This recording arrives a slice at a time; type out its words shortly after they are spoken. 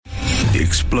The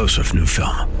explosive new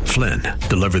film, Flynn,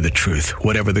 deliver the truth,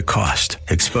 whatever the cost,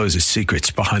 exposes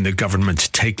secrets behind the government's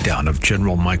takedown of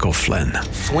General Michael Flynn.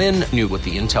 Flynn knew what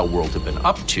the intel world had been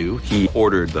up to. He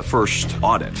ordered the first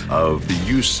audit of the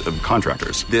use of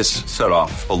contractors. This set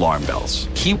off alarm bells.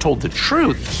 He told the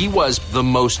truth. He was the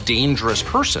most dangerous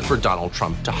person for Donald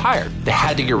Trump to hire. They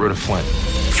had to get rid of Flynn.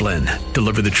 Flynn,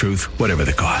 deliver the truth, whatever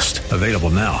the cost. Available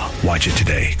now. Watch it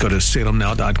today. Go to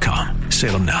salemnow.com.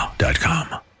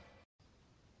 salemnow.com.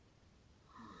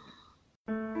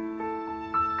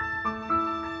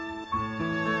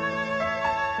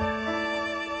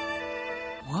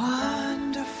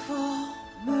 Wonderful,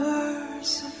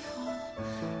 merciful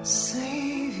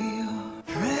Savior,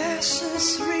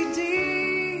 precious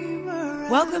Redeemer.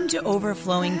 Welcome to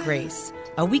Overflowing Grace,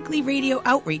 a weekly radio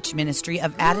outreach ministry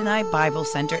of Adonai Bible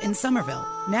Center in Somerville.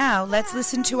 Now, let's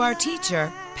listen to our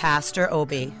teacher, Pastor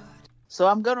Obi. So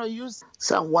I'm going to use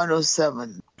Psalm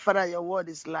 107. Father, your word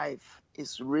is life.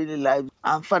 It's really life.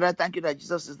 And Father, thank you that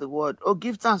Jesus is the word. Oh,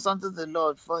 give thanks unto the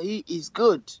Lord, for he is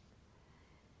good.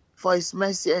 For his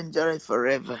mercy endureth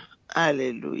forever.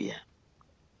 Hallelujah.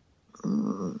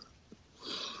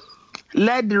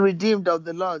 Let the redeemed of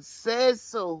the Lord say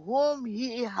so, whom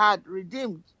he had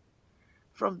redeemed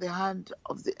from the hand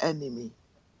of the enemy,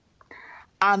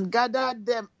 and gathered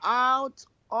them out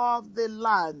of the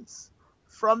lands,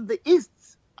 from the east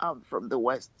and from the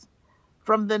west,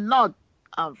 from the north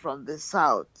and from the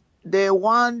south. They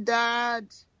wandered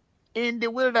in the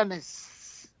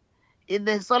wilderness, in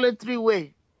the solitary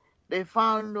way. They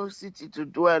found no city to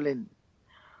dwell in.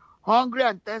 Hungry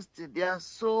and thirsty, their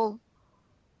soul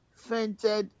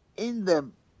fainted in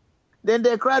them. Then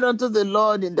they cried unto the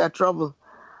Lord in their trouble,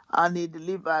 and he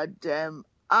delivered them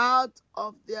out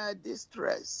of their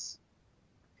distress.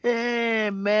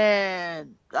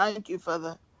 Amen. Thank you,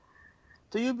 Father.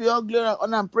 To you be all glory,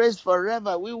 honor, and praise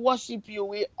forever. We worship you.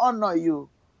 We honor you.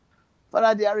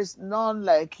 Father, there is none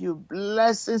like you.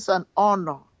 Blessings and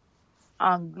honor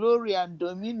and glory and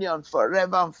dominion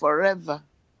forever and forever.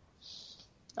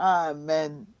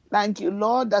 Amen. Thank you,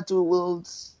 Lord, that we will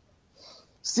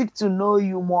seek to know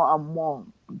you more and more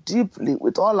deeply,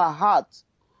 with all our heart,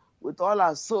 with all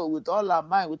our soul, with all our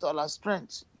mind, with all our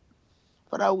strength.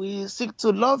 Father, we seek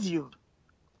to love you.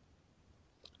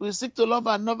 We seek to love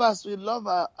our neighbors. We love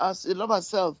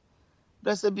ourselves.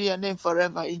 Blessed be your name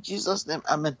forever. In Jesus' name,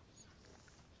 amen.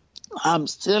 I'm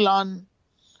still on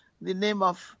the name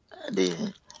of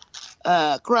the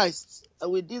Christ.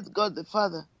 We did God the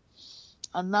Father,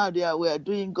 and now we are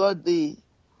doing God the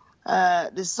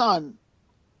Son.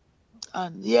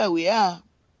 And here we are.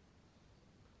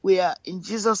 We are in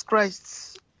Jesus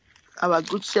Christ, our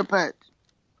good shepherd.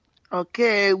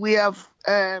 Okay, we have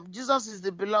Jesus is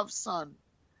the beloved Son.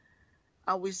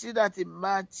 And we see that in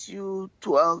Matthew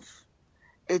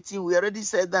 12:18. We already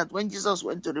said that when Jesus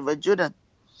went to River Jordan,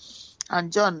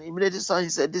 and John immediately saw him, he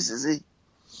said, this is it.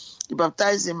 He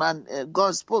baptized him, and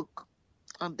God spoke.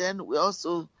 And then we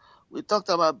talked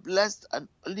about blessed and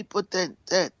omnipotent.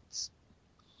 Yeah,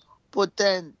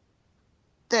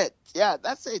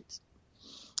 that's it.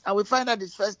 And we find that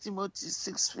it's 1 Timothy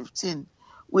 6:15.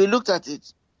 We looked at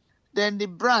it. Then the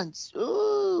branch,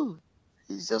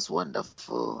 it's just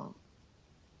wonderful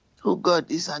who God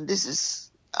is. And this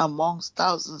is amongst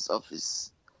thousands of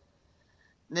his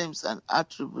names and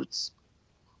attributes.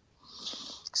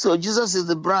 So Jesus is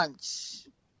the branch.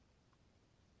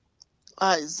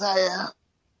 Isaiah,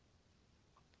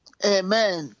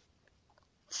 amen,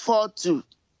 4:2.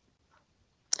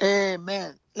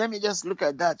 Amen. Let me just look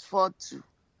at that, 4:2.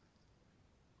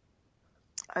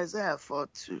 Isaiah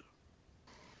 4:2.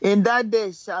 In that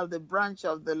day shall the branch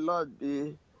of the Lord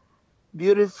be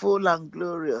beautiful and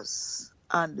glorious,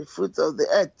 and the fruit of the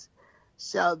earth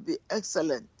shall be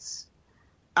excellent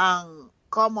and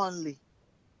commonly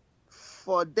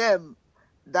for them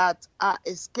that are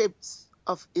escaped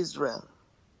of Israel.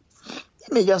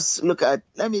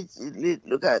 Let me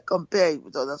compare it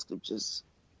with other scriptures.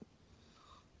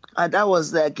 And that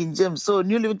was the King James. So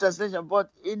New Living Translation.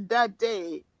 But in that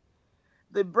day,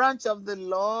 the branch of the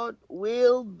Lord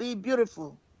will be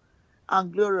beautiful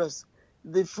and glorious.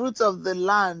 The fruit of the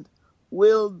land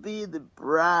will be the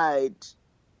bride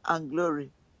and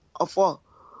glory of all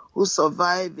who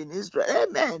survive in Israel.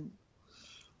 Amen.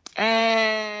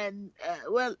 And,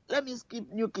 let me skip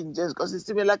New King James because it's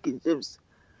similar King James.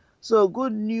 So,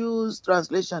 Good News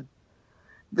Translation.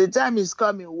 The time is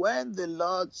coming when the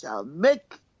Lord shall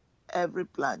make every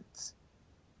plant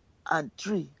and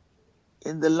tree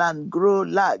in the land grow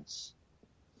large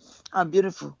and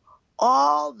beautiful.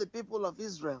 All the people of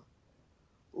Israel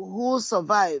who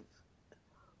survive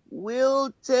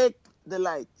will take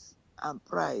delight and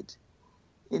pride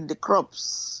in the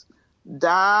crops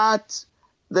that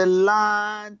the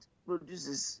land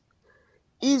produces.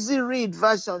 Easy Read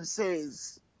version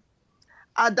says,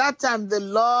 at that time the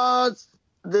Lord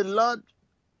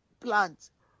plant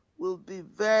will be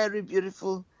very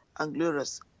beautiful and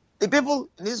glorious. The people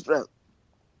in Israel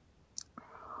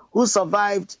who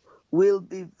survived will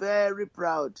be very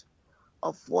proud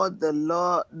of what the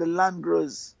land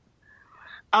grows.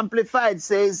 Amplified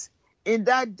says, in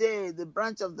that day the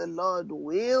branch of the Lord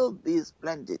will be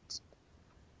splendid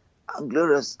and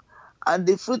glorious, and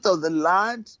the fruit of the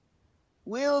land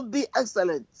will be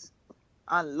excellent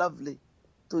and lovely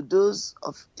to those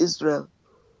of Israel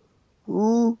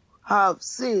who have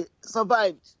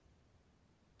survived.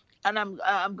 And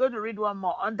I'm going to read one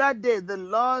more. On that day, the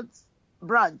Lord's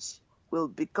branch will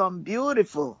become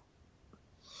beautiful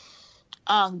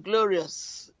and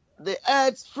glorious. The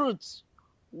earth's fruit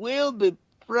will be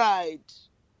pride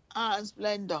and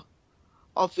splendor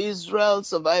of Israel's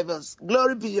survivors.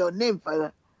 Glory be your name,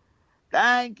 Father.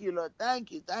 Thank you, Lord.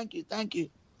 Thank you, thank you, thank you.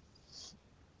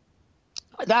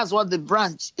 That's what the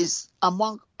branch is,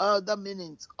 among other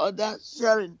meanings, other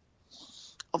sharing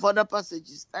of other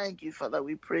passages. Thank you, Father.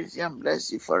 We praise you and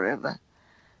bless you forever.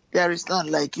 There is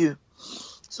none like you.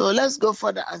 So let's go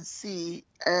further and see.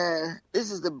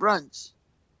 This is the branch.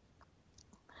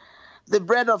 The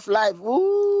bread of life.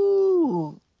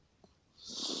 Ooh.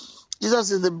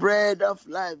 Jesus is the bread of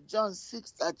life. John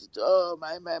 6:32. Oh,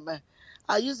 my.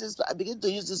 I begin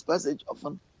to use this passage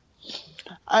often.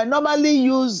 I normally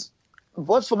use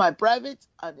both for my private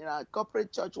and in our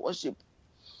corporate church worship.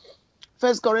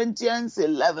 1 Corinthians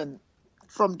 11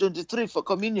 from 23 for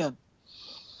communion.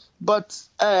 But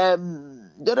the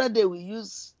other day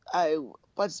I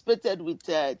participated with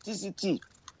TCT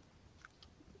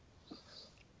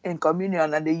in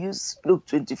communion, and they used Luke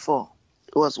 24.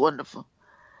 It was wonderful.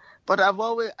 But I've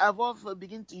also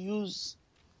begun to use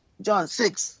John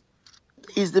 6.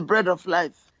 He's the bread of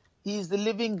life. He is the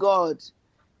living God.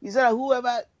 He said,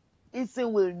 whoever eats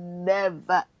him will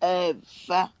never,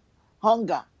 ever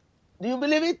hunger. Do you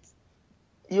believe it?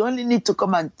 You only need to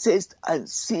come and taste and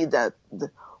see that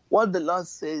what the Lord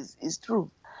says is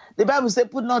true. The Bible says,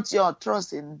 put not your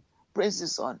trust in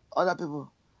princes or other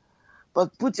people,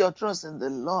 but put your trust in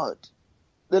the Lord.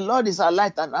 The Lord is our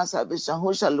light and our salvation.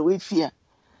 Who shall we fear?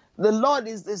 The Lord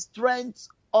is the strength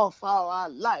of our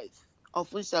life.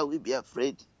 Of which shall we be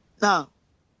afraid? Now,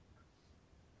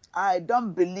 I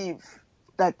don't believe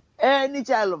that any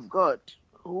child of God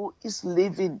who is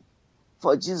living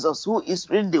for Jesus, who is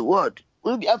reading the word,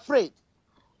 will be afraid.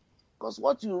 Because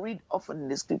what you read often in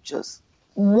the scriptures,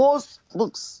 most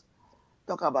books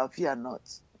talk about fear not.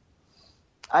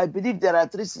 I believe there are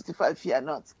 365 fear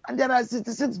not, and there are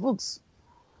 66 books.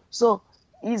 So,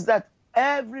 is that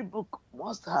every book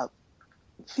must have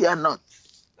fear not,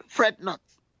 fret not,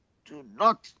 do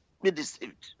not be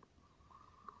deceived.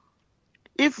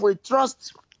 If we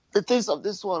trust the things of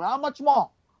this world, how much more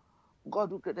God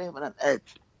who created heaven and earth?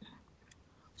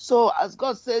 So as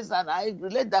God says, and I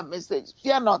relate that message,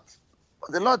 fear not,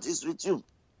 for the Lord is with you.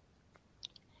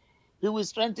 He will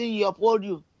strengthen you, uphold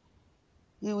you.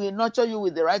 He will nurture you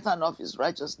with the right hand of his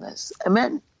righteousness.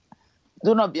 Amen.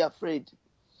 Do not be afraid.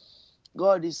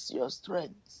 God is your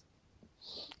strength.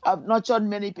 I've nurtured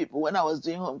many people when I was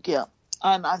doing home care.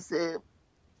 And as a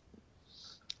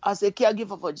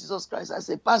caregiver for Jesus Christ, as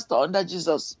a pastor under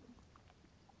Jesus,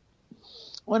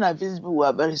 when I visit people who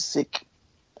are very sick,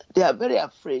 they are very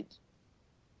afraid.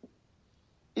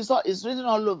 It's written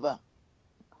all over.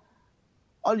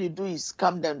 All you do is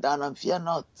calm them down and fear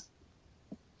not.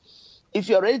 If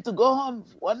you're ready to go home,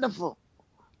 wonderful.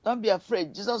 Don't be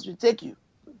afraid. Jesus will take you.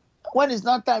 When it's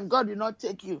not time, God will not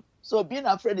take you. So being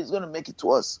afraid is going to make it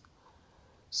worse.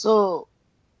 So,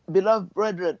 beloved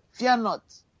brethren, fear not.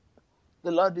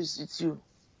 The Lord is with you.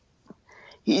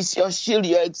 He is your shield,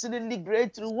 your exceedingly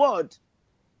great reward.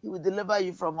 He will deliver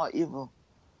you from all evil.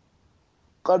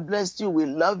 God bless you. We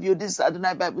love you. This is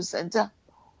Adonai Bible Center.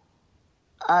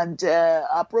 And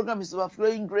our program is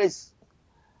Overflowing Grace.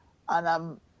 And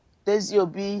I'm Daisy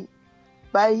Obi.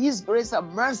 By his grace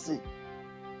and mercy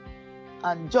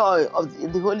and joy of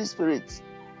the Holy Spirit,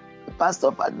 the pastor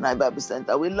of Adonai Bible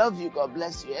Center. We love you. God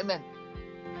bless you. Amen.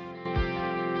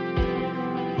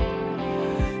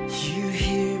 You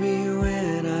hear me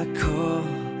when I call.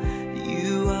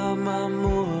 You are my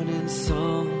morning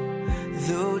song.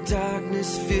 Though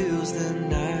darkness fills the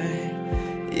night,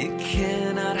 it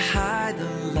cannot hide the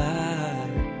light.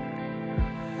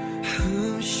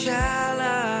 Whom shall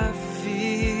I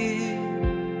fear?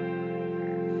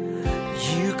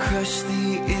 You crush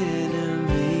the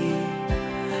enemy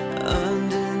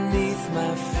underneath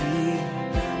my feet.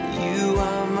 You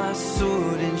are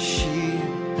sword and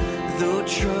shield, though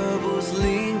troubles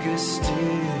linger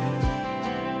still,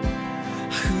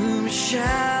 whom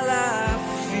shall I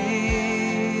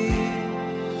fear?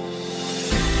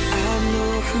 I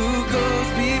know who goes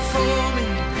before me,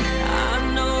 I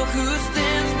know who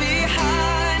stands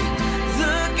behind.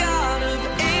 The God of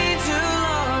angel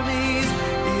armies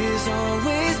is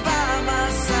always by my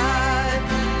side.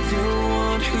 The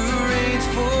one who reigns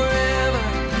forever,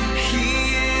 he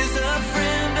is a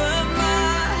friend of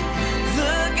mine.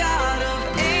 The God of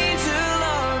angel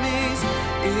armies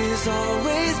is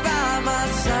always by my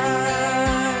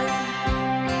side.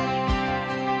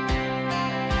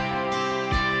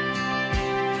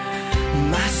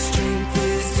 My strength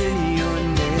is in your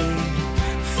name,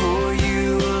 for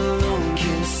you alone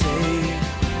can save.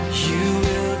 You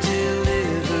will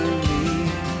deliver me,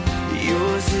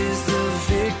 yours is the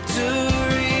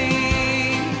victory.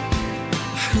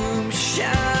 Whom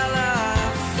shall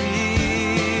I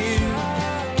fear?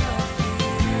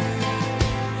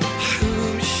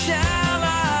 Whom shall I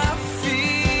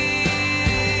fear?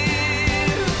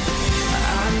 I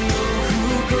know who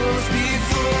goes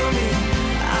before me,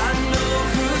 I know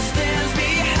who stands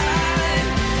behind.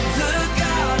 The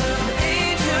God of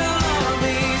angel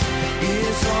armies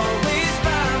is always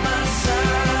by my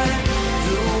side.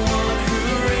 The one who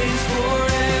reigns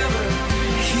forever,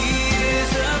 he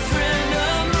is a friend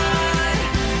of mine.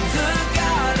 The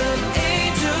God of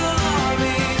angel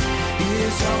armies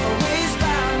is always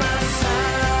by my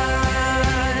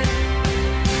side.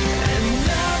 And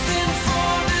nothing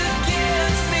formed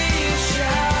against me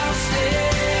shall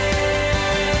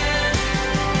stand.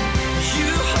 You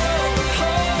hold the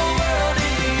whole world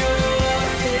in your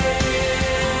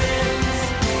hands.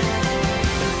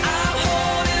 I'm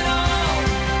holding on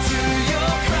to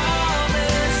your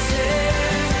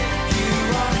promises. You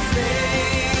are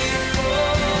faithful.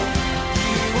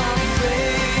 You are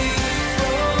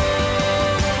faithful.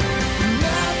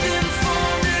 Nothing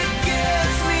formed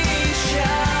against me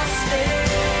shall stand.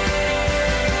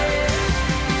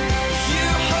 You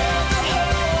hold the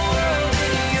whole world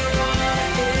in your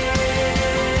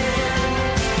hands.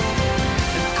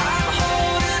 I'm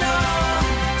holding on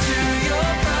to your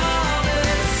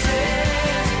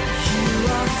promises. You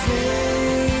are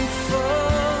faithful.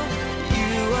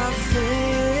 You are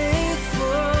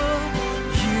faithful.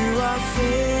 You are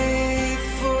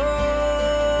faithful.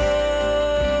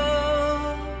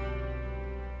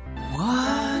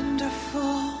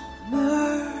 Wonderful,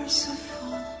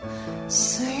 merciful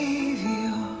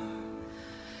Savior,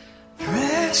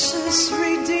 precious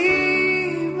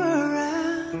Redeemer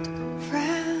and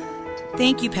friend.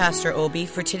 Thank you, Pastor Obi,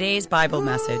 for today's Bible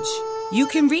message. You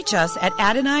can reach us at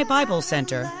Adonai Bible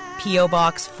Center, P.O.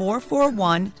 Box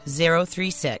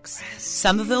 441036,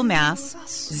 Somerville, Mass.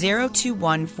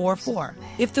 02144.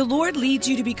 If the Lord leads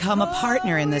you to become a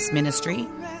partner in this ministry,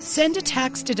 send a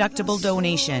tax-deductible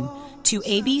donation to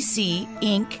ABC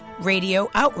Inc. Radio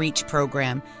Outreach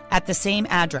Program at the same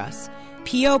address,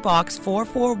 P.O. Box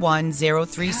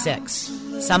 441036,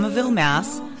 Somerville,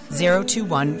 Mass.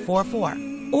 02144.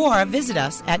 Or visit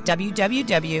us at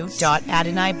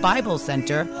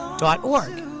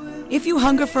www.AdonaiBibleCenter.org. If you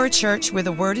hunger for a church where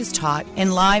the Word is taught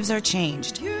and lives are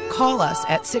changed, call us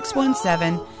at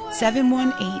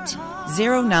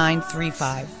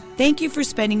 617-718-0935. Thank you for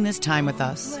spending this time with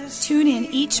us. Tune in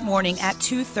each morning at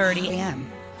 2:30 a.m.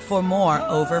 for more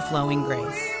Overflowing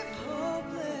Grace.